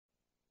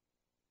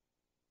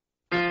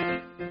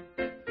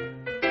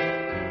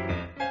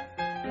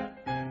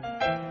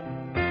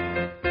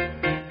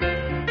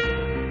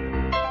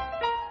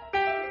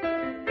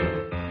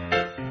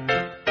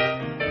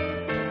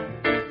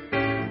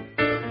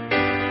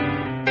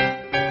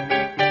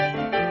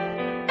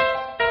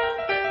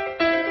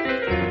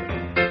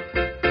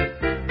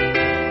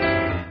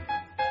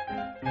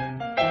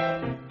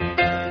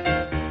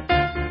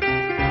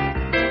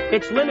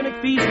It's Linda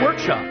MacPhee's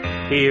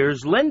Workshop.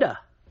 Here's Linda.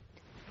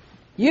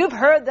 You've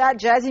heard that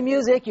jazzy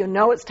music. You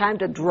know it's time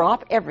to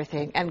drop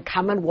everything and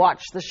come and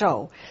watch the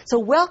show. So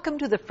welcome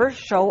to the first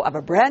show of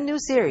a brand new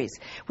series.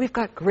 We've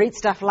got great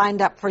stuff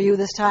lined up for you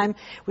this time.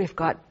 We've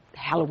got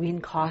Halloween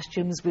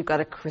costumes. We've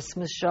got a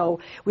Christmas show.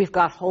 We've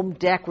got home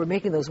dec. We're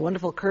making those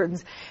wonderful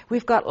curtains.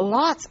 We've got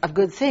lots of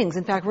good things.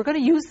 In fact, we're going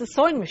to use the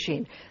sewing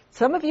machine.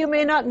 Some of you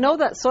may not know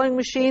that sewing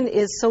machine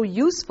is so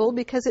useful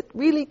because it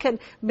really can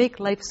make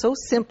life so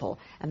simple.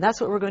 And that's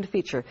what we're going to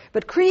feature.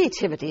 But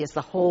creativity is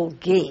the whole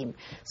game.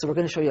 So we're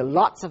going to show you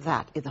lots of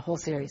that in the whole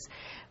series.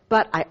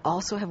 But I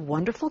also have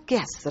wonderful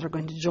guests that are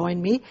going to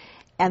join me.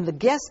 And the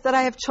guest that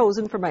I have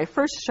chosen for my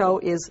first show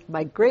is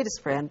my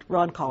greatest friend,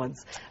 Ron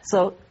Collins.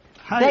 So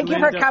thank you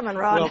for coming,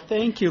 Ron. Well,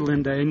 thank you,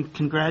 Linda, and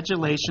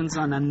congratulations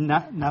on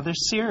another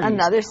series.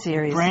 Another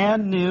series.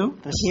 Brand new.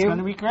 This is going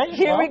to be great.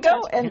 Here we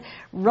go. And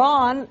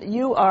Ron,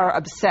 you are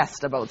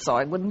obsessed about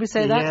sewing. Wouldn't we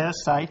say that?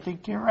 Yes, I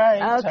think you're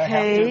right. Okay. I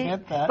have to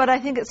admit that. But I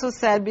think it's so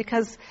sad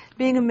because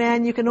being a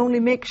man, you can only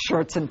make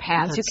shirts and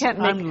pants. That's you can't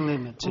make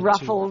unlimited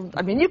ruffled.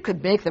 I mean, you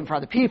could make them for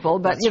other people,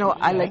 but, That's you know,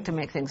 right. I like to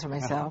make things for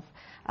myself.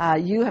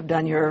 You have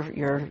done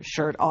your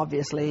shirt,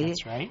 obviously.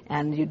 That's right.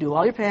 And you do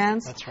all your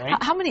pants. That's right.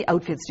 How many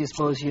outfits do you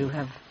suppose you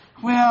have?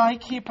 Well, I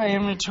keep an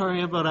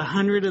inventory of about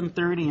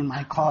 130 in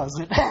my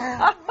closet.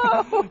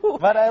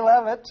 But I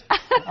love it.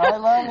 I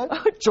love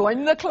it.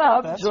 Join the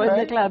club. That's Join the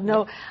right. club.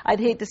 No, I'd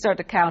hate to start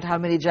to count how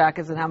many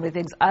jackets and how many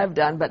things I've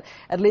done, but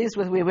at least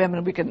with we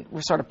women,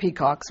 we're sort of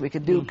peacocks. We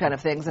can do kind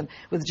of things. And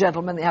with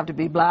gentlemen, they have to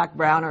be black,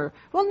 brown, or,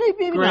 well,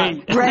 maybe Gray.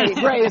 not. Gray.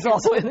 Gray is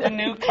also in there. The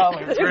new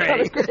color, The new gray.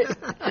 color's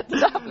great.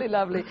 Lovely,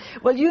 lovely.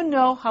 Well, you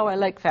know how I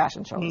like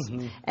fashion shows.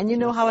 And you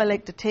know how I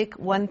like to take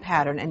one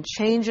pattern and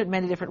change it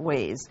many different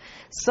ways.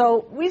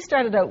 So we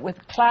started out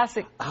with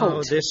classic coat.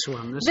 Oh, this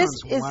one. This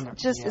one's is wonderful.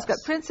 just, Yes. it's got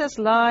princess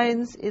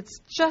lines. It's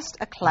just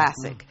a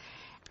classic.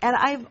 And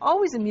I'm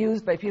always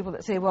amused by people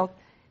that say, well,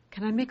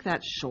 can I make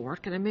that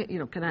short? Can I make,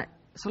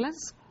 so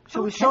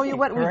shall we show you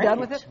what we've done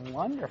with it?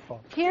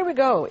 Wonderful. Here we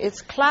go.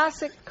 It's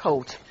classic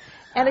coat.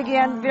 And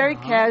again, very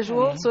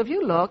casual. So if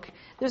you look,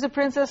 there's a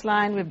princess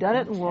line. We've done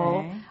it in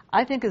wool.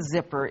 I think a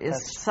zipper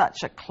is such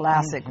a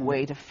classic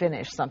way to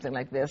finish something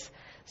like this.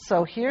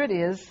 So here it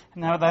is.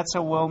 No, that's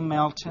a wool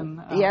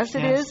Melton. Yes,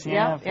 it is.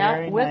 Yeah,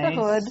 very with nice.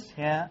 the hood.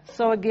 Yeah.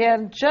 So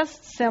again,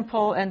 just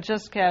simple and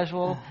just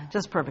casual,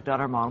 just perfect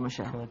on our model,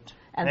 Michelle. Good.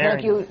 And Very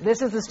thank you. nice.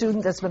 This is the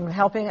student that's been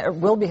helping, or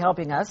will be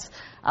helping us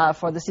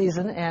for the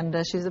season, and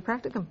she's a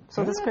practicum.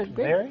 So this is great.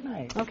 Very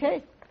nice.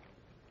 Okay.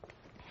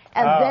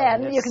 And Oh,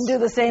 then yes. you can do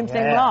the same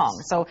thing Yes.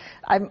 long. So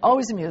I'm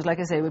always amused, like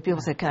I say, when people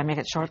say, can I make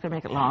it short, can I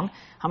make it long?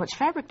 How much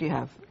fabric do you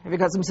have? Have you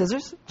got some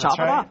scissors? Chop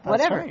it right. off, That's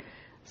whatever. right.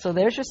 So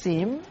there's your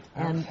seam,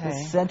 and the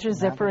Okay. center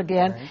zipper That'd be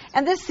again. great.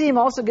 And this seam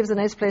also gives a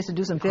nice place to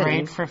do some fitting.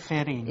 Great for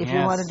fitting. If yes, you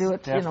want to do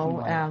it,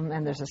 definitely.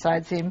 and there's a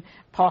side seam,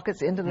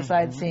 pockets into the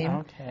side seam.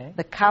 Okay.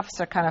 The cuffs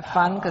are kind of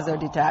fun because they're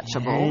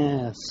detachable.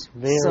 Yes,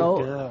 very So,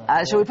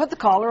 good. shall we put the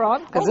collar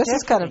on? Because this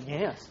is kind of,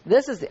 definitely, yes.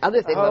 this is the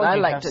other thing Oh, that I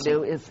you like have to some.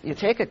 do is you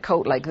take a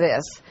coat like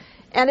this,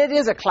 and it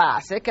is a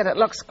classic, and it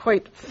looks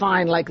quite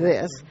fine like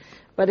this.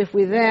 But if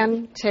we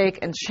then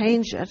take and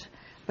change it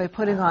by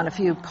putting on a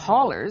few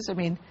collars, I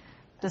mean,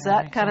 does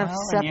that kind of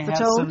set and the you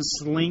tone? have some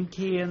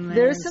slinky in there.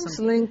 There's some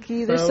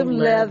slinky, there's faux some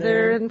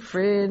leather and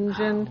fringe,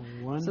 and so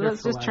let's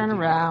wonderful just turn idea.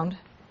 around.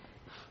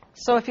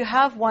 So if you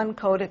have one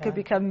coat, it could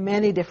become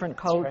many different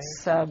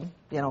coats.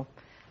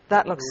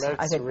 That looks, I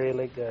Looks think,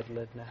 really good,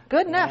 Linda.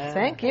 good enough. Yeah.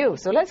 Thank you.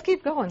 So let's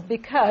keep going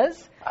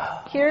because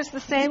here's the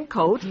same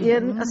coat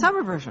in a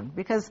summer version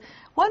because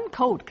one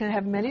coat can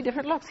have many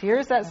different looks.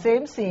 Here's that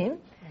same seam.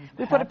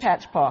 We put a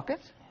patch pocket.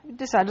 We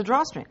decided a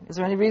drawstring. Is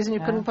there any reason you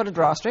couldn't put a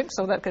drawstring?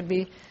 So that could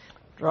be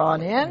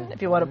drawn in.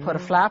 If you want to put a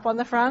flap on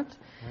the front,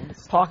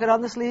 pocket on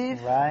the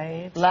sleeve,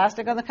 Right.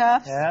 elastic on the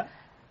cuffs. Yeah.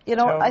 You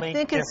know, I Totally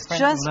think it's different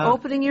just look.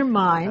 opening your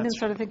mind and That's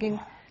sort of thinking,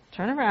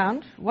 turn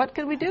around. What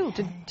can we do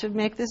to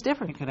make this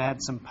different? You could add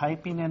some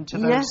piping into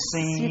those Yes,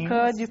 seams. you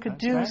could. You could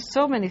That's do right.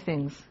 so many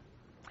things.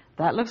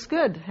 That looks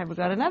good. Have we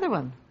got another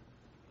one?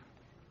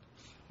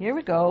 Here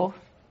we go.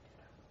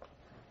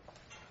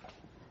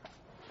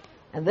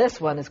 And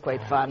this one is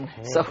quite fun.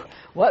 So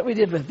what we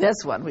did with this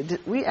one,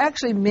 we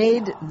actually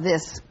made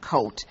this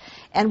coat.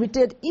 And we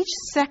did each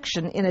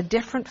section in a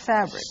different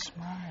fabric.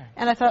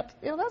 And I thought,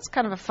 that's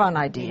kind of a fun You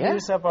idea.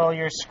 use up all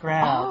your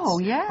scraps. Oh,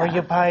 yeah. Or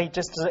you buy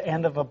just the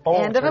end of a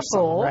bolt End of or a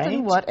bolt something, right?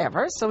 and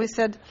whatever. So we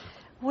said,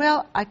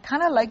 well, I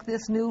kind of like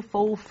this new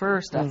faux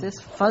fur stuff, this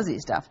fuzzy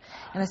stuff.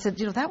 And I said,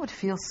 that would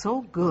feel so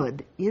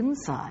good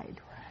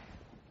inside.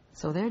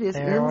 So there it is,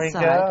 There we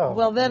inside. go.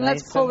 Well, then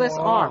let's Nice pull and this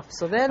warm. off.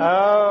 So then, Oh,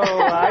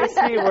 I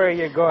see where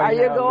you're going. are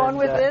you now, going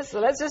with Linda. this? So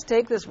let's just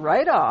take this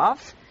right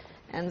off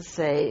and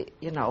say,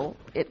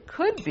 it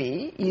could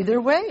be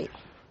either way.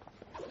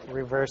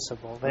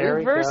 Reversible. There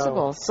Reversible.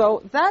 we go.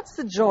 So that's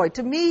the joy.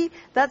 To me,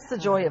 that's the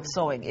joy of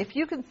sewing. If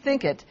you can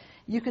think it,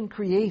 you can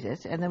create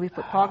it. And then we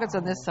put pockets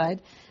on this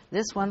side.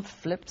 This one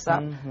flips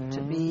up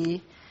to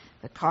be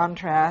the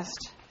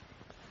contrast.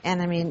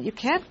 And I mean, you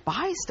can't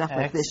buy stuff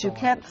like this. You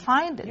can't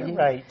find it. You're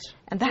right.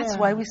 And that's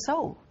why we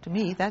sew. To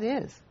me, that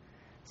is.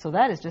 So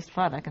that is just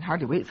fun. I can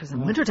hardly wait for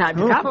some wintertime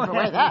to come to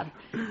wear that.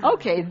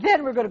 Okay,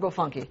 then we're going to go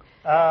funky.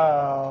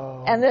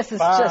 Oh. And this is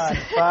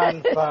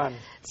fun, just fun.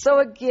 So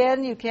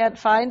again, you can't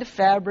find a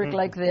fabric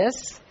like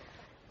this.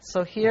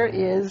 So here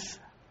is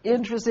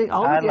interesting.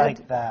 I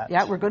like that.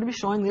 Yeah, we're going to be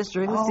showing this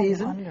during the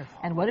season. Wonderful.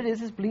 And what it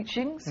is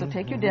bleaching. So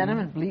take your denim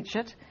and bleach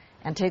it.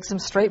 And take some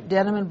striped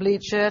denim and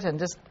bleach it. And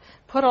just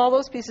put all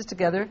those pieces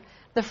together.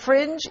 The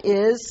fringe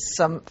is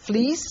some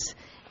fleece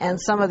and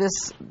some of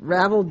this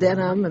raveled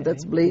denim and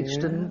that's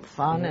bleached and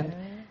fun. And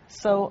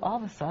so all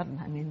of a sudden,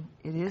 I mean,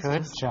 it is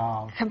just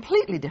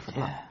completely different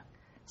look.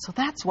 So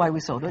that's why we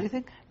sew, don't you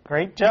think?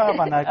 Great job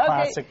on that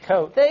classic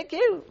coat. Thank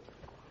you.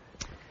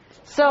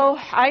 So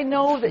I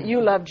know that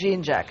you love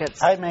jean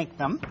jackets. I make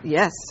them.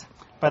 Yes.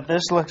 But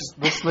this looks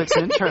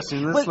interesting.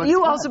 This looks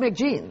you fun. also make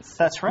jeans.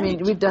 That's right. I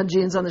mean, we've done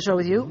jeans on the show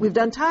with you. We've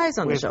done ties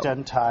on the show. We've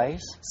done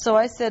ties. So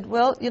I said,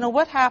 well, you know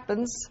what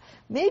happens?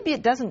 Maybe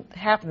it doesn't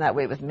happen that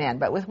way with men,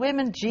 but with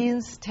women,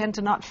 jeans tend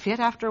to not fit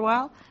after a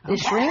while. They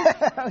shrink.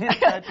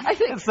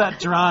 It's that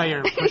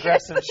drier,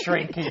 progressive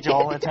shrinkage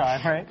all the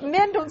time, right?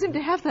 Men don't seem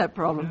to have that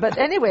problem. But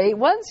anyway,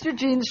 once your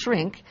jeans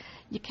shrink,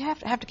 you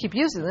have to keep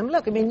using them.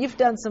 Look, I mean, you've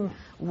done some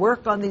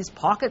work on these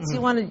pockets.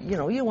 You want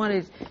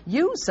to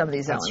use some of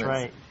these elements. That's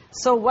right.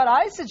 So what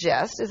I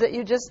suggest is that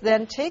you just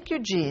then take your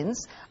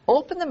jeans,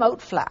 open them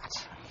out flat.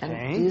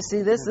 And do you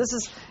see this? This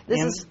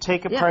is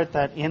take apart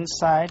that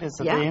inside. Is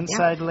it the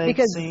inside leg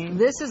because seam?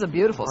 this is a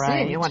beautiful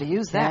seam. You want to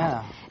use that.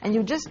 Yeah. And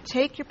you just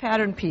take your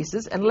pattern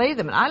pieces and lay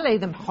them. And I lay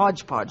them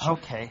hodgepodge.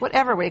 Okay.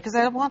 Whatever way, because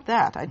I want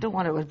that. I don't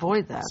want to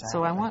avoid that.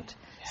 Exactly.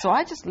 So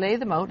I just lay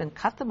them out and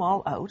cut them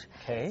all out.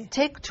 Okay.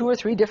 Take 2 or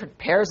 3 different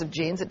pairs of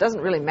jeans. It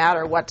doesn't really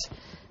matter what.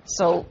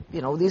 So,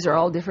 these are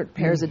all different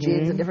pairs of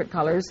jeans and different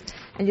colors.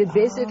 And you'd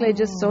basically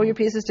just sew your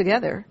pieces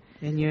together.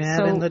 And you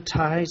add in the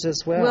ties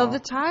as well. Well, the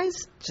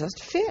ties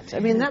just fit. I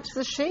mean, that's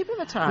the shape of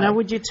a tie. Now,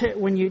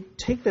 when you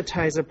take the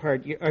ties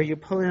apart, are you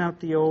pulling out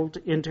the old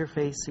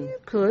interfacing? You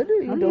could,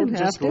 or you don't have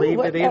just to. leave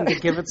it in to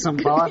give it some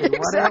body,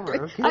 Exactly.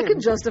 whatever. Okay. I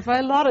can justify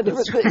a lot of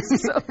different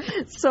things.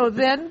 So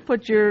then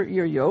put your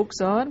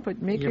yokes on,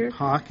 make your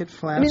pocket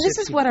flaps. I mean, this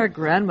is what our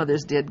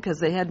grandmothers did because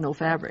they had no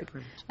fabric.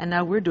 And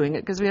now we're doing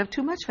it because we have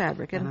too much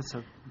fabric. And that's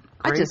a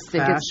I just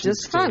think it's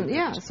just fun.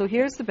 Yeah, so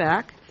here's the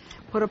back.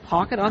 Put a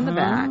pocket on the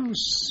back.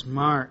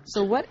 Smart.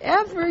 So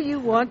whatever you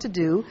want to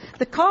do.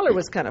 The collar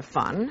was kind of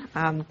fun.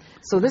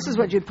 So this is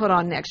what you'd put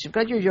on next. You've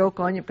got your yoke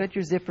on. You've got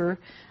your zipper.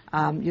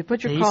 You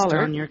put your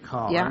collar. on your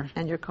collar. Yeah,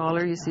 and your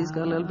collar, you see, has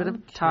got a little bit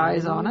of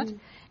ties on it.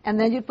 And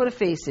then you'd put a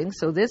facing.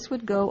 So this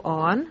would go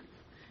on.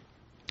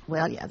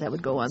 Well, yeah, that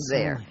would go on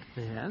there.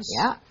 Yes.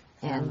 Yeah.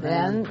 And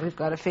then we've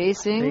got a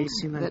facing.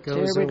 That goes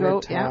here we go.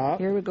 over top. Yeah,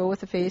 here we go with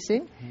the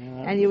facing.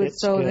 Yeah, and you would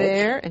sew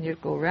there, and you'd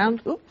go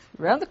around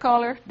the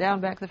collar, down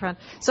back to the front.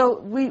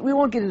 So we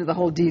won't get into the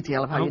whole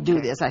detail of how you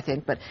do this, I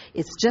think, but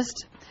it's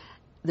just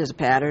there's a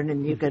pattern,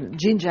 and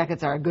jean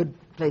jackets are a good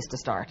place to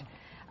start.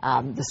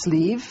 The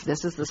sleeve,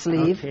 this is the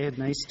sleeve. Okay, a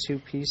nice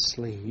 2-piece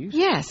sleeve.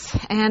 Yes,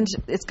 and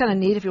it's kind of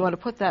neat if you want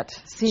to put that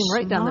seam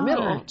right down the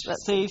middle.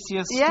 Saves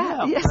you a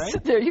step, yes,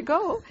 right? There you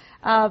go.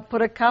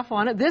 Put a cuff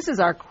on it. This is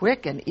our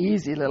quick and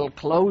easy little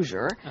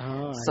closure.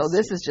 So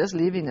this is just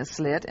leaving a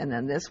slit, and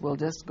then this will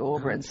just go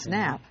over and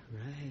snap.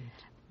 Right.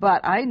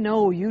 But I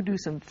know you do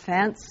some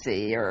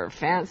fancier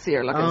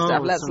looking stuff.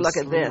 Let's look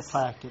at this.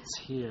 Plackets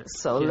here.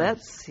 So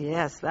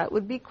that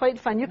would be quite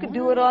fun. You could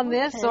do it on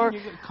this, or you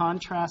get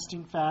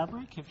contrasting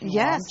fabric if you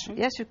want to.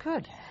 Yes, you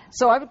could.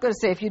 So I was going to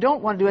say, if you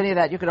don't want to do any of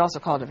that, you could also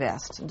call it a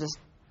vest and just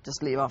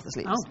leave off the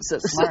sleeves.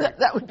 So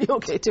that would be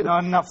okay too.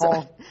 Not enough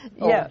old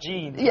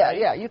jeans.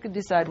 Yeah, you can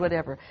decide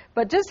whatever.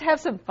 But just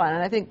have some fun,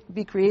 and I think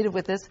be creative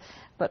with this.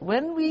 But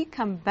when we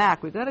come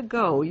back, we've got to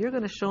go. You're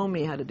going to show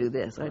me how to do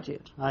this, aren't you?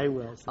 I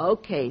will.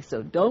 Okay,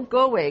 so don't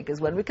go away,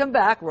 because when we come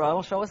back, Roy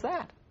will show us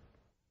that.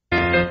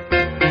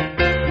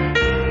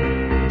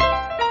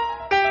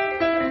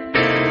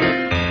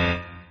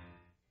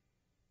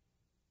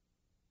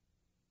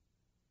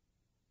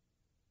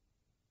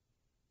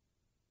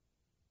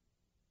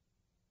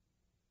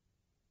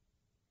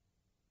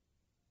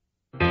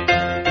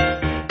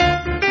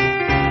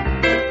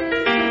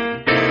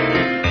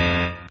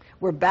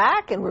 We're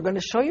back, and we're going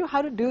to show you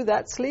how to do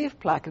that sleeve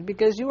placket,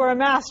 because you are a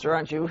master,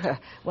 aren't you?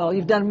 Well,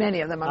 you've done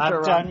many of them, I'm sure.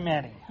 I've done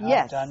many.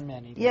 Yes. I've done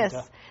many. Yes.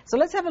 So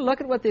let's have a look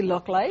at what they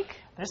look like.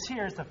 This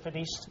here is the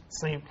finished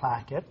sleeve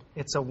placket.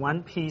 It's a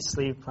 1-piece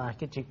sleeve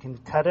placket. You can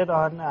cut it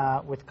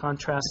on with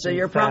contrasting So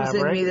you're fabric.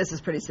 promising me this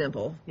is pretty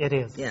simple. It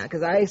is. Yeah,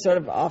 because I sort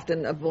of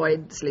often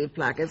avoid sleeve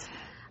plackets.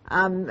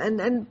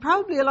 And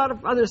probably a lot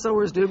of other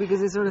sewers do, because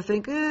they sort of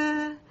think,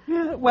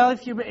 Yeah, well,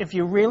 if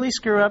you really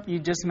screw up, you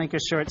just make a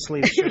short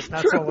sleeve shirt.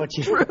 That's all what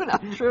you do.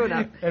 True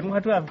enough. And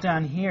what I've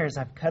done here is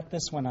I've cut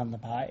this one on the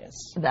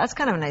bias. That's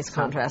kind of a nice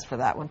contrast for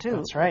that one, too.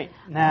 That's right.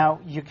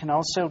 Now, you can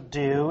also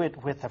do it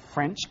with a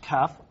French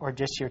cuff or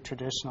just your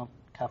traditional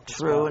cuff as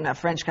True, well. and a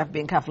French cuff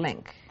being cuff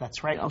link.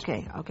 That's right.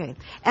 Okay, okay.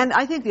 And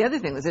I think the other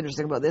thing that's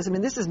interesting about this, I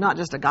mean, this is not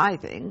just a guy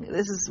thing.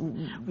 This is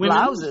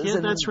blouses. Yeah,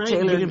 and that's right.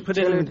 tailored, You can put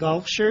it in a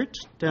golf shirt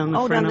down the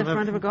down front the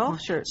front of a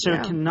golf shirt. So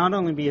yeah. it can not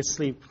only be a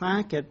sleeve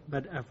placket,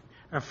 but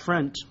a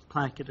front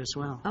placket as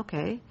well.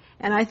 Okay.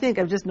 And I think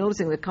I'm just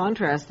noticing the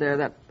contrast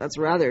there. That's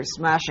rather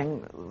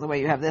smashing the way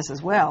you have this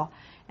as well.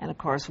 And of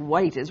course,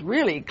 white is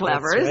really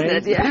clever, That's isn't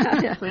right.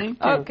 it? Yeah. Thank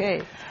you.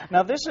 Okay.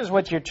 Now this is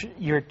what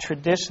your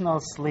traditional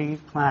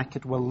sleeve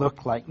placket will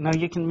look like. Now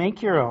you can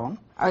make your own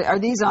Are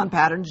these on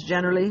patterns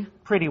generally?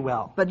 pretty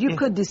well. But you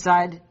could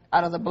decide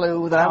out of the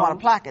blue that I want a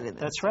placket in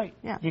this. That's right.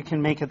 Yeah. You can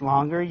make it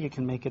longer, you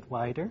can make it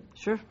wider.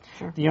 Sure,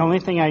 sure. The only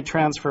thing I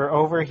transfer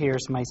over here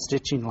is my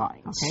stitching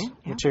lines, Okay,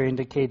 yeah. which are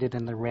indicated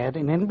in the red,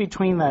 and in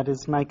between that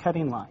is my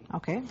cutting line.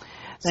 Okay. Then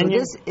So you-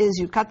 this is,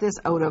 you cut this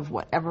out of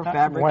whatever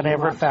fabric Whatever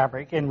you want.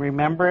 fabric. And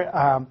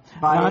remember,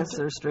 Bias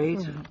or straight.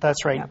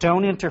 that's right. Yeah.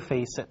 Don't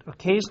interface it.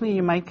 Occasionally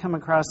you might come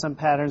across some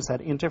patterns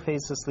that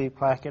interface the sleeve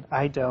placket.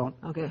 I don't.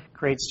 Okay.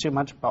 Creates too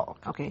much bulk.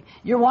 Okay.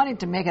 You're wanting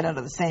to make it out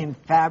of the same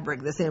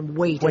fabric, the same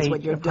weight as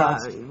what your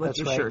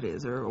That's right. shirt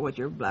is or what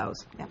your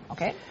blouse. Yeah.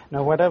 Okay.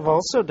 Now what I've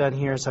also done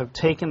here is I've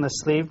taken the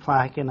sleeve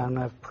placket and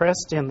I've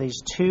pressed in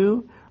these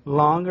two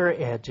longer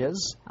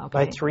edges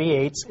by Okay.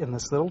 3/8 in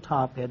this little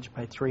top edge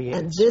by 3/8.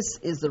 And this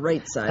is the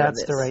right side of That's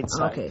this. the right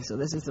side. Okay, so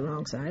this is the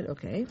wrong side.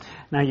 Okay.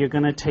 Now you're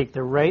going to take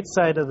the right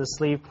side of the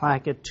sleeve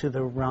placket to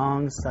the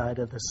wrong side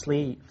of the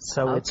sleeve.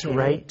 So it's Okay.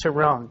 right to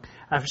wrong.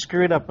 I've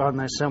screwed up on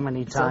this so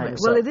many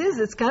times. Well, it is.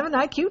 It's kind of an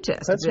IQ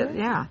test. That's a bit,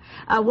 right.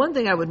 Yeah. One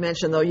thing I would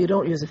mention, though, you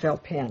don't use a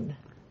felt pen.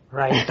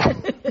 Right.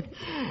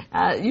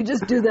 You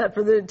just do that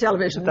for the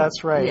television.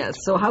 That's right. Yes.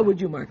 So how would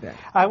you mark that?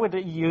 I would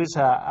use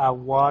a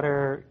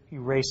water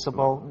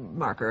erasable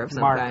Marker of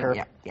some marker. kind.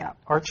 Yeah. Yeah.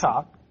 Or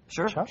chalk.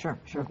 Sure. Chalk Sure.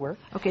 Sure. would work.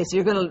 Okay. So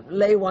you're going to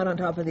lay one on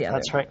top of the other.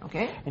 That's right.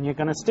 Okay. And you're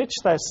going to stitch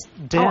this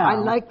down. Oh, I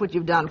like what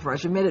you've done for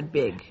us. You made it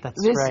big. That's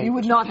this, right. You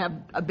would not have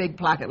a big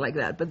placket like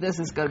that, but this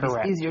is going to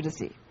Correct. be easier to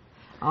see.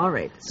 All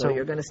right. So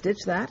you're going to stitch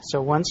that. So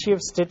once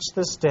you've stitched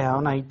this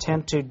down, I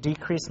tend to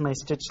decrease my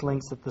stitch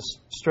lengths at the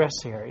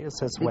stress areas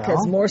as well.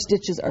 Because more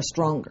stitches are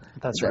stronger.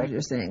 That's Is that right. what you're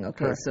saying.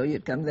 Okay, Correct. so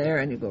you'd come there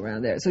and you go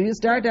around there. So you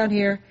start down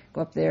here,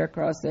 go up there,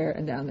 across there,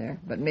 and down there,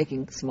 but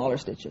making smaller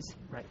stitches.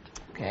 Right.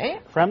 Okay.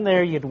 From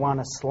there, you'd want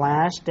to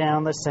slash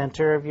down the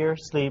center of your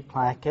sleeve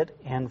placket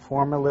and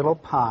form a little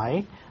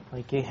pie,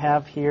 like you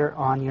have here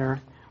on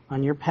your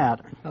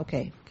pattern.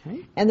 Okay.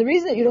 Okay. And the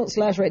reason that you don't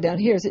slash right down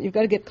here is that you've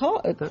got to get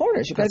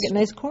corners. You've got to get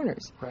nice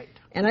corners. Right.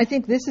 And I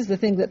think this is the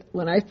thing that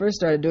when I first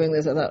started doing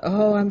this, I thought,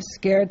 oh, I'm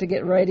scared to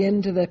get right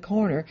into the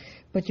corner.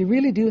 But you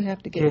really do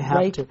have to get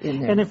right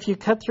in there. And if you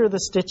cut through the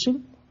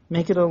stitching,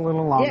 make it a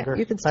little longer. Yeah,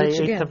 you can by stitch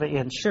 1/8 again. of an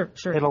inch. Sure,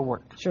 sure. It'll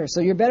work. Sure. So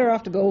you're better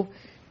off to go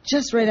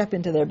just right up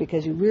into there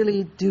because you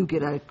really do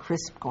get a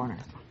crisp corner.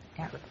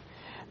 Yeah.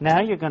 Now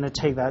you're going to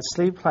take that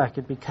sleeve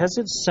placket, because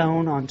it's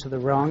sewn onto the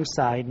wrong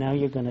side, now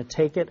you're going to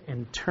take it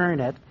and turn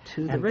it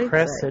To the and right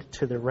press side. it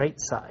to the right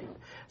side.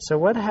 So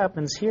what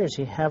happens here is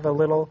you have a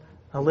little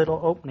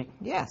opening.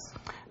 Yes.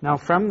 Now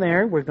from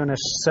there, we're going to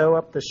sew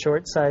up the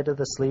short side of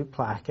the sleeve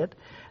placket.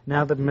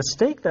 Now the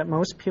mistake that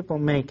most people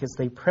make is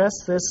they press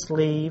this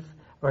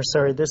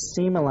this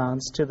seam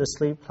allowance to the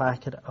sleeve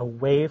placket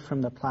away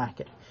from the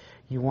placket.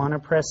 You want to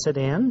press it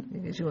in.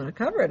 Because you want to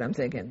cover it, I'm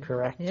thinking.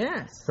 Correct.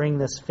 Yes. Bring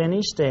this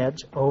finished edge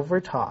over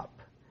top,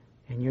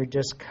 and you're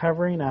just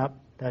covering up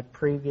that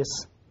previous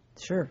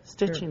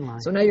stitching line.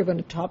 So now you're going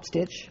to top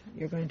stitch.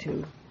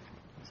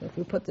 So if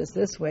we put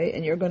this way,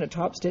 and you're going to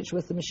top stitch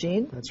with the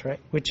machine. That's right,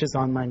 which is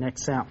on my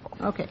next sample.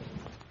 Okay.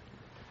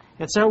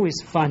 It's always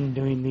fun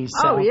doing these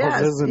samples,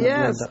 isn't it,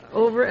 Linda?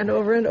 Over and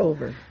over and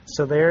over.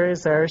 So there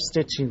is our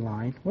stitching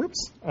line.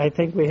 Whoops, I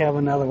think we have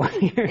another one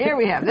here. Here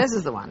we have, this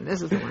is the one.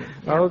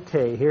 Yeah.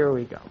 Okay, here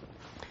we go.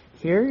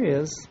 Here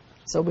is...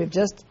 So we've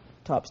just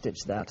top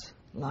stitched that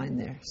line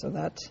there. So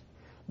that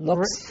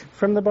looks...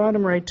 From the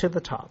bottom right to the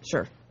top.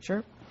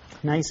 Sure.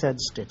 Nice edge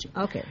stitching.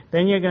 Okay.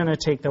 Then you're going to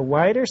take the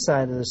wider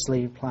side of the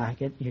sleeve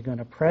placket, you're going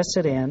to press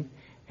it in,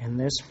 and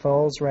this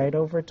folds right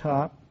over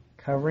top,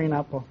 covering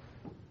up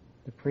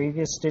the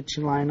previous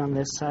stitching line on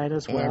this side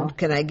as well. And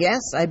can I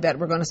guess? I bet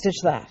we're going to stitch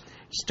that.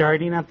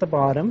 Starting at the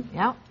bottom,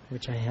 Yeah.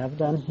 which I have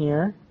done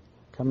here,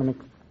 coming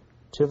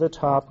to the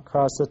top,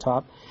 across the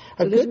top.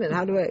 So just a minute,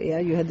 how do I... Yeah,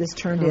 you had this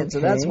turned in, so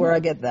that's Okay. where I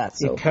get that.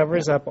 So It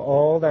covers up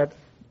all that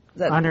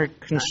under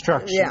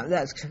construction. Yeah,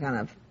 that's kind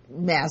of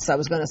mess, I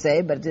was going to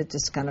say, but it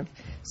just kind of...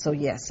 So,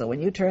 yes, so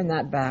when you turn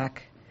that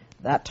back,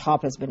 that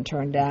top has been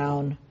turned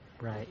down.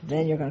 Right.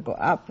 Then you're going to go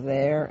up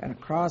there and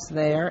across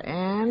there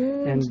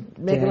and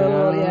make down.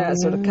 a little,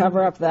 sort of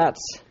cover up that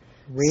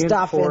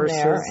stuff in there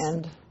Reinforces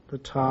and the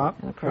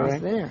top. across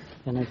correct. there.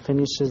 And it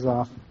finishes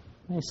off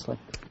nicely.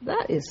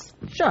 That is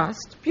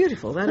just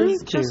beautiful. That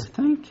is just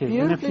Thank you.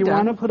 And if beautifully you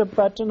done. want to put a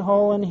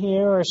buttonhole in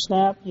here or a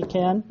snap, you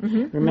can.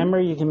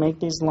 Remember, you can make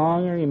these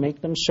longer, you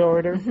make them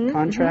shorter,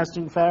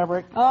 contrasting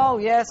fabric. Oh,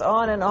 yes,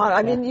 on and on.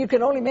 I mean, you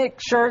can only make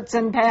shirts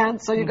and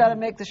pants, so you've got to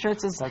make the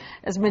shirts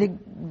as many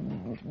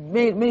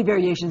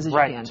variations as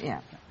Right. you can.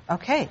 Yeah.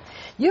 Okay.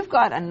 You've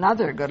got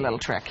another good little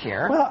trick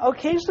here. Well,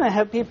 occasionally I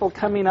have people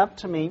coming up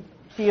to me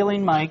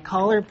feeling my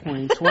collar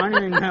points,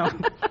 wondering how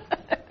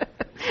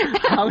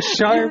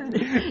sharp.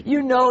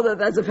 You know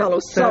that's a fellow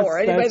sewer.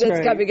 Anybody that's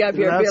right. coming up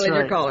here That's feeling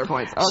your right. collar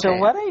points. Okay. So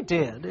what I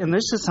did, and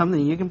this is something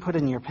you can put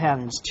in your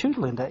patterns too,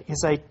 Linda,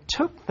 is I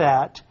took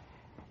that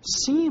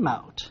seam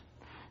out.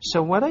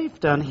 So what I've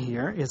done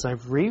here is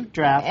I've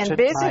redrafted And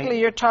basically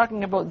you're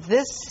talking about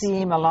this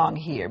seam along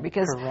here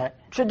because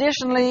Correct.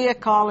 traditionally a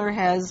collar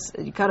has,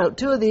 you cut out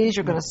 2 of these,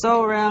 you're going to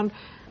sew around,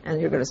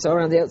 and you're going to sew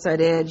around the outside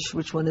edge.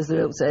 Which one is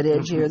the outside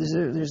edge here?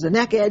 There's a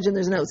neck edge and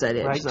there's an outside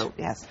edge. Right. So,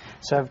 yes.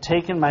 So I've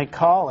taken my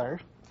collar,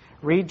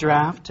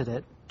 redrafted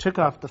it, took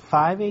off the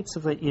 5/8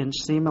 of an inch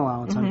seam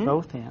allowance on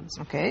both ends,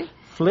 Okay.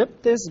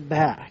 flipped this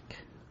back,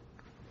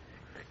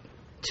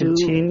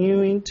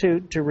 continuing to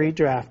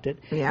redraft it,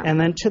 Yeah. and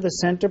then to the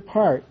center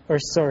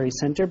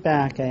center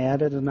back, I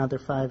added another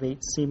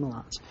 5/8 seam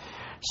allowance.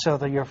 So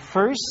your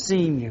first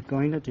seam you're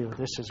going to do,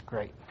 this is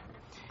great,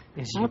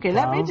 is you Okay,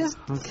 let me just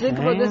think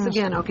about this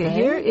again. Okay,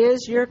 here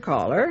is your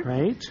collar.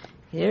 Right.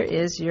 Here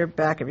is your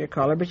back of your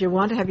collar, but you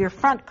want to have your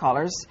front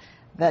collars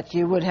that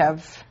you would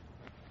have.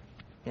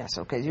 Yes,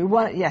 okay.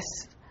 Yes.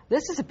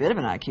 This is a bit of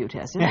an IQ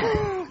test, isn't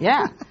it?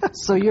 Yeah.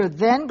 So you're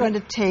then going to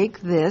take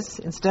this,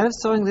 instead of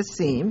sewing the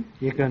seam,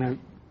 You're going to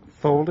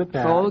fold it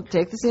back.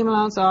 take the seam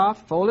allowance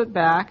off, fold it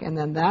back, and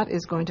then that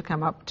is going to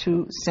come up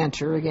to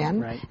center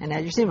again, Right. and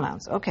add your seam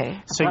allowance.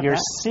 Okay. So your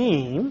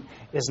seam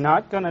is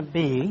not going to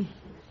be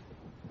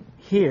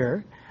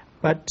here,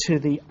 but to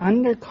the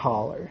under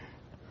collar.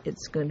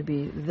 It's going to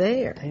be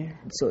there.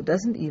 So it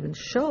doesn't even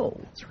show.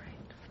 That's right.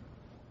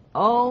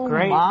 Oh,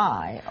 Great.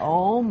 my.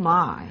 Oh,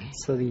 my.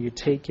 So that you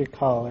take your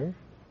collar.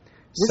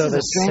 This is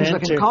a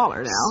strange-looking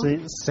collar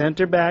now.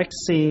 Center back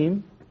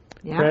seam.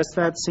 Yeah. Press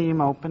that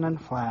seam open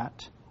and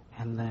flat,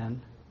 and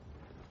then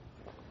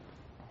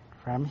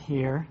from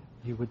here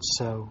you would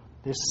sew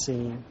this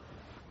seam,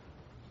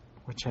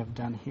 which I've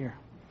done here.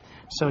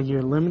 So you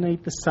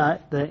eliminate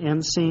the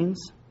end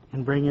seams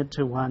and bring it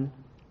to one.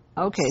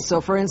 Okay, so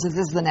for instance,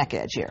 this is the neck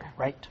edge here.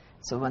 Right.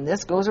 So when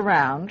this goes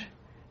around,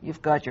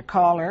 you've got your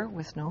collar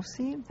with no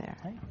seam there.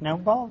 Right. No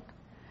bulk.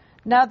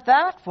 Now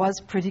that was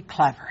pretty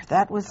clever.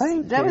 That was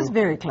Thank you. was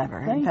very clever.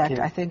 In Thank fact,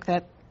 you. I think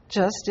that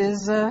just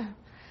is.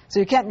 So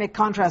you can't make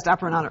contrast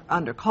upper and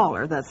under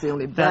collar. That's the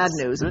only bad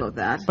news about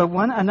that. But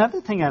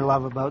another thing I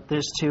love about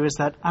this too is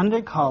that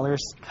under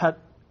collars cut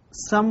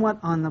somewhat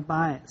on the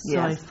bias. So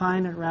I Yes.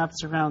 find it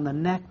wraps around the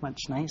neck much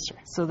nicer.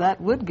 So that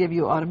would give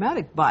you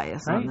automatic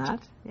bias on Right.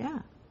 that. Yeah.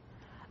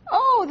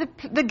 Oh,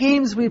 the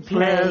games we play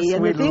Yes,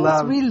 and we the things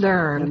love, we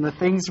learn. and the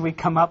things we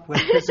come up with,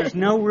 because there's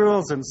no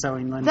rules in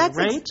sewing, Linda,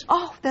 right?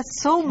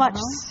 That's so much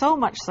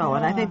so.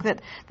 And I think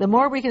that the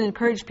more we can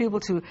encourage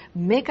people to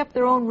make up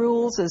their own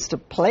rules, is to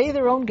play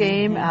their own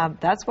game.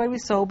 That's why we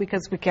sew,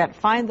 because we can't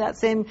find that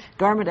same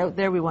garment out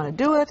there. We want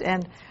to do it,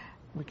 and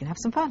we can have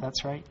some fun.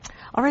 That's right.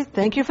 All right,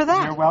 thank you for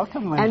that. You're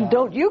welcome, Linda. And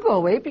don't you go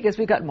away, because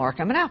we've got more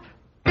coming up.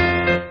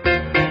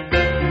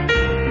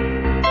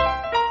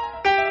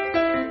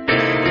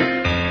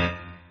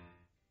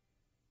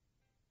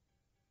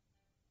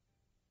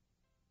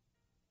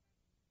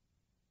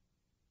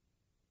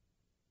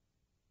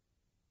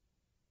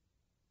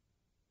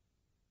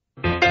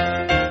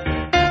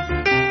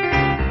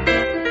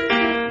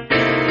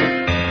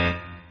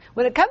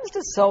 When it comes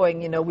to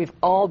sewing, you know, we've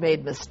all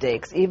made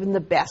mistakes, even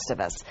the best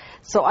of us.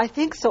 So I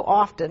think so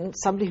often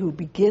somebody who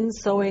begins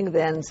sewing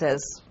then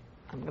says,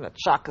 I'm going to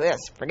chuck this,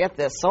 forget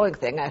this sewing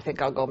thing, I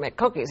think I'll go make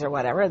cookies or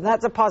whatever. And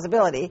that's a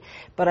possibility.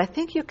 But I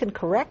think you can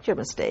correct your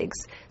mistakes.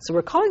 So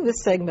we're calling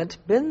this segment,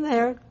 Been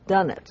There,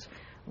 Done It.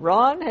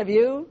 Ron, have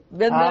you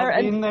been there?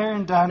 I've been there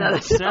and done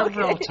it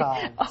several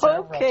times.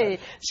 Okay.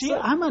 See,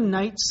 I'm a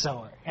night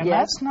sewer, and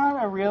that's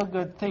not a real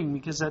good thing,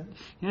 because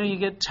you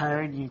get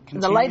tired, you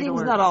continue The lighting's to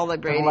work. not all that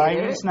great The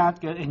lighting's either.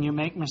 not good, and you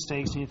make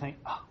mistakes, and you think,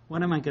 oh,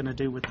 what am I going to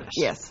do with this?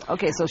 Yes.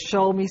 Okay, so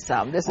show me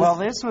some. This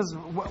was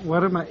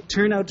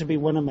turned out to be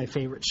one of my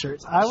favorite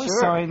shirts. I was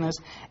sewing this,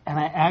 and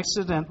I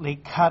accidentally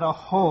cut a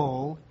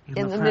hole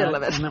in the middle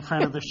of it. in the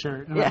front of the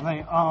shirt. And I'm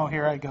like, oh,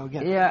 here I go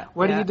again. Yeah.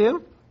 What do you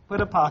do? Put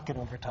a pocket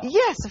over top.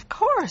 Yes, of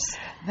course.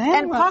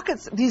 Then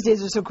pockets these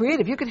days are so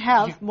creative. You can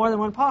have more than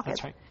one pocket.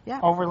 That's right. Yeah.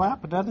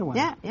 Overlap another one.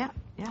 Yeah.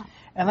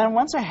 And then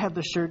once I had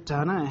the shirt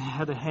done, I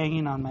had it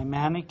hanging on my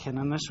mannequin,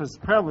 and this was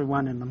probably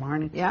 1 in the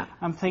morning. Yeah.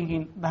 I'm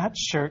thinking, that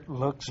shirt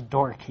looks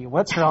dorky.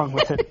 What's wrong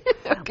with it?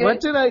 Okay.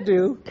 What did I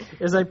do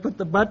is I put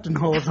the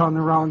buttonholes on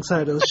the wrong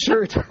side of the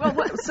shirt. Well,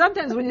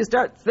 sometimes when you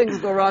start, things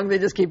go wrong, they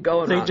just keep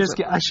going wrong.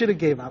 I should have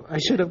gave up. I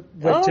should have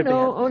went to bed.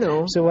 Oh,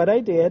 no. So what I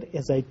did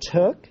is I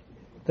took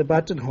the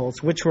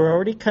buttonholes, which were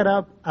already cut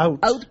out.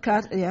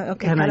 Outcut, yeah,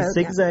 okay. And I out,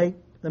 zigzagged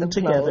them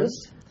together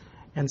closed.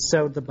 and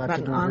sewed the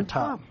button over on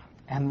top.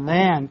 And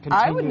then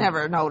continued. I would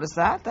never notice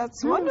that.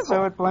 That's wonderful.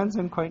 So it blends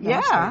in quite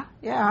nicely.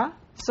 Yeah.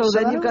 So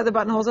then you've got the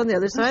buttonholes on the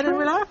other side, and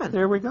we're laughing.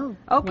 There we go.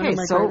 Okay,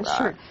 so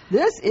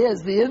this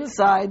is the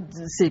inside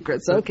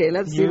secrets. Okay,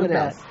 let's see what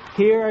else.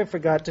 Here I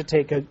forgot to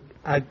take a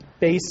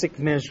basic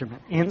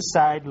measurement,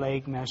 inside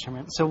leg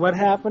measurement. So what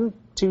happened?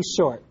 Too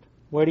short.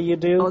 what do you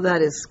do? Oh,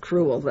 that is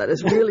cruel. That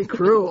is really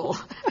cruel.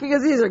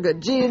 Because these are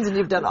good jeans, and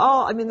you've done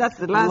all, I mean, that's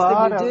the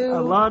last thing you do.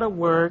 A lot of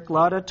work, a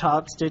lot of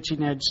top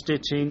stitching, edge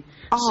stitching.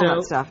 All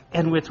that stuff.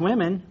 And with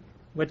women,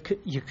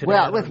 you could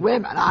well, with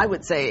women, I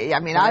would say, I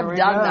mean,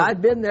 I've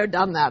been there,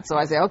 done that. So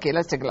I say, okay,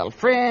 let's take a little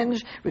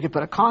fringe. We could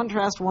put a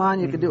contrast one.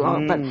 You could do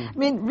all, but I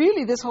mean,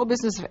 really, this whole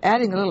business of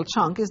adding a little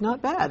chunk is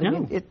not bad. No, I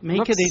mean,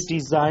 make it a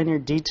designer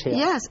detail.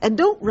 Yes, and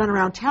don't run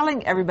around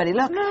telling everybody,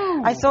 look,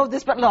 I sewed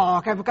this, but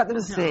look, I forgot the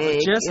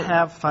mistake. Just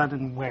have fun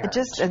and wear it.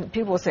 And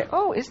people will say,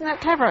 oh, isn't that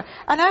clever?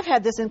 And I've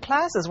had this in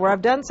classes where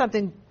I've done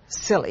something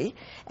silly,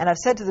 and I've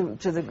said to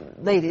the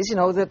ladies, you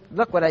know, that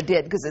look what I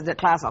did, because in the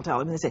class I'll tell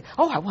them, and they say,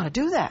 oh, I want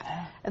to do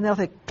that, and they'll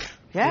think,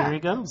 yeah, there you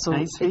go. So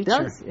nice feature. It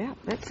does. Yeah,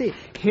 let's see.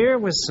 Here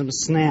was some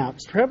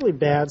snaps, probably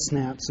bad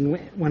snaps, and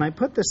when I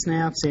put the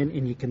snaps in,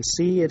 and you can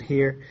see it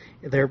here,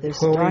 they're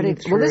pulling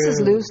through. Well, this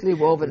is loosely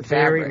woven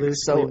fabric,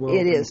 loosely woven.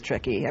 It is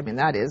tricky. I mean,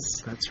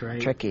 that's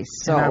right. Tricky.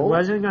 So and I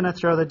wasn't going to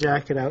throw the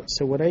jacket out,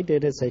 so what I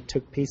did is I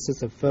took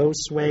pieces of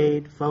faux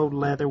suede, faux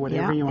leather,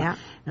 whatever you want,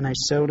 and I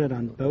sewed it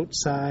on both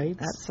sides.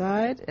 That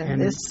side, and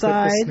this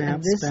side,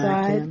 and this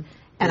side.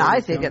 And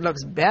I think it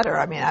looks better.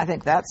 I mean, I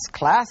think that's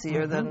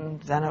classier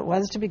than it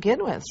was to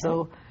begin with.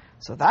 So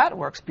that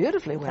works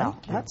beautifully well.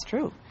 That's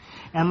true.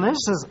 And this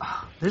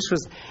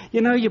was,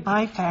 you know, you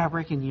buy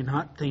fabric and you're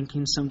not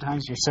thinking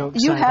sometimes, you're so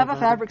excited. You have a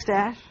fabric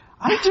stash?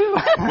 I do.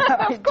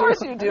 Of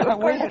course you do.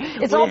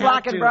 It's all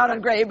black and brown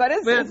and gray, but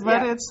it's there.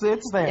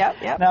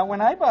 Yep. Now,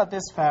 when I bought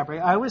this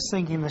fabric, I was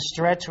thinking the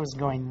stretch was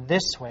going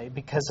this way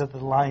because of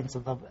the lines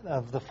of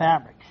the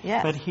fabric.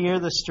 Yes. But here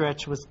the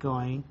stretch was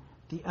going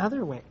the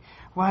other way.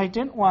 Well, I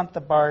didn't want the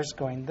bars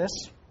going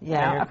this way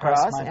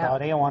across my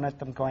body. I wanted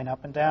them going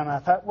up and down. And I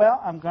thought, well,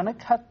 I'm going to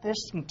cut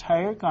this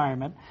entire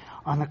garment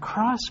on the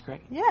cross grain.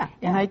 Yeah.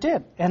 And I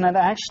did. And it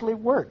actually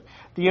worked.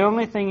 The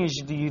only thing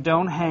is you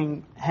don't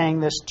hang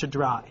this to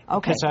dry.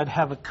 Okay. Because I'd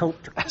have a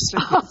coat dress.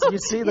 You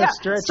see the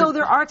stretch? So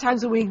there are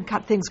times when we can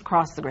cut things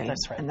across the grain.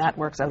 That's right. And that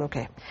works out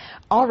okay.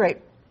 All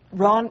right.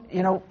 Ron,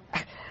 you know,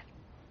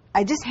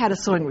 I just had a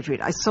sewing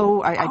retreat. I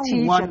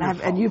teach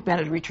and you've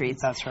been at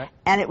retreats. That's right.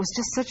 And it was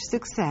just such a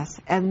success.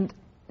 And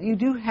you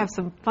do have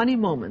some funny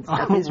moments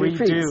at these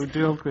retreats. We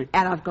do.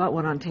 And I've got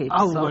one on tape.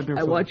 Oh, so wonderful.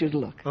 I want you to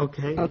look.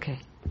 Okay. Okay.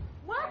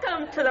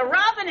 Welcome to the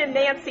Robin and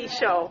Nancy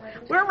Show.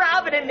 We're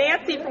Robin and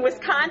Nancy from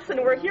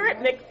Wisconsin. We're here at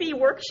MacPhee's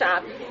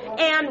Workshop,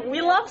 and we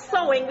love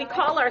sewing. We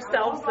call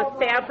ourselves the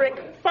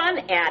Fabric Fun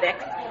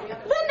Addicts.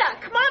 Linda,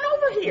 come on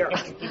over here.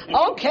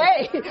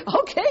 Okay,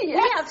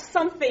 yeah. We have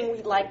something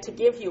we'd like to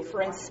give you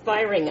for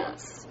inspiring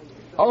us.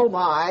 Oh,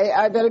 my.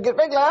 I better get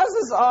my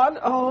glasses on.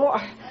 Oh,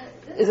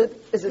 is it?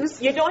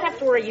 You don't have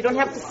to worry. You don't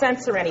have to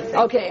censor anything.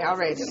 Okay, all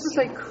right. This is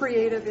a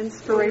creative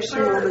inspiration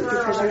moment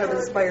because you have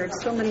inspired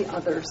so many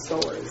other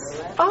sewers.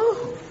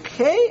 Oh,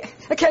 okay.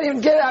 I can't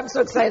even get it. I'm so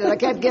excited. I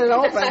can't get it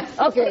open.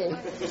 Okay.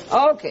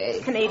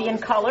 Canadian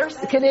colors.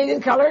 Canadian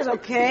colors,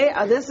 okay.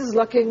 This is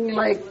looking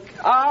like,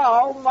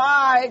 oh,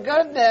 my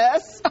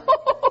goodness.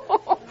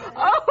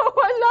 Oh,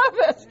 I love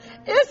it.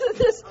 Isn't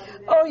this,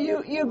 oh,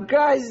 you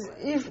guys,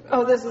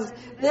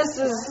 This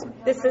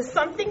is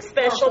something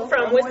special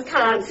from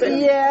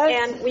Wisconsin.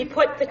 Yes. And we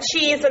put the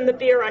cheese and the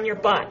beer on your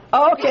butt.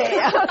 Okay.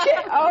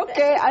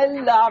 I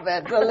love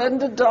it. The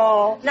Linda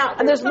doll. Now,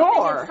 and there's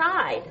more.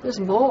 Inside. There's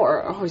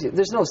more. Oh,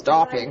 there's no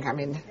stopping. I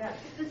mean,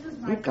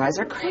 you guys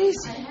are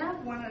crazy.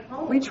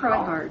 We try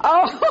hard.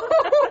 Oh,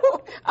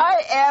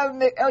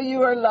 oh,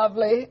 you are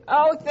lovely.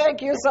 Oh,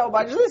 thank you so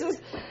much.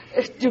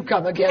 Do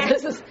come again.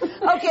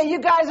 Okay, you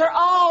guys are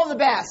all the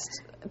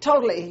best.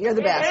 Totally, you're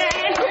the best.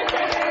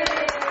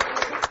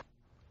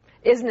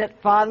 Isn't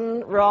it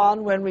fun,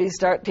 Ron, when we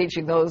start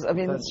teaching those? I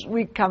mean,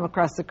 we come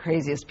across the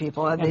craziest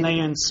people. And they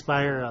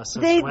inspire us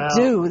as well.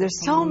 They do.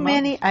 There's so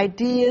many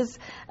ideas.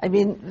 I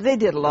mean, they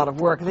did a lot of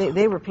work.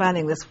 They were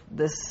planning this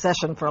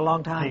session for a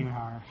long time. They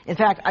are. In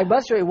fact, I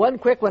must show you one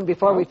quick one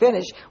before we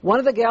finish. One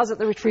of the gals at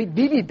the retreat,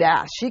 Bibi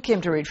Bass, she came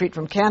to a retreat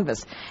from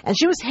Canvas. And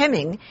she was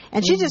hemming,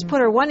 and she just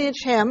put her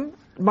 1-inch hem,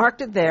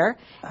 marked it there,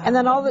 and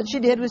then all that she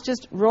did was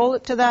just roll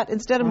it to that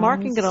instead of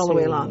marking it all the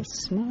way along.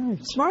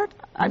 Smart.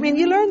 I mean,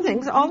 you learn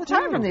things all the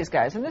time from these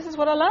guys, and this is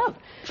what I love.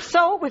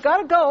 So we've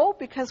got to go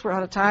because we're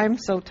out of time,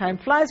 so time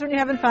flies when you're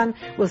having fun.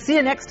 We'll see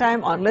you next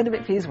time on Linda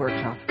MacPhee's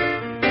Workshop.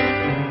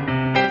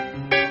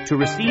 To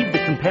receive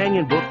the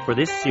companion book for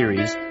this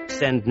series,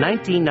 send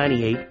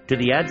 $19.98 to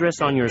the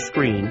address on your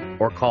screen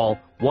or call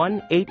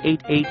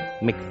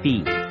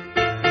 1-888-MacPhee.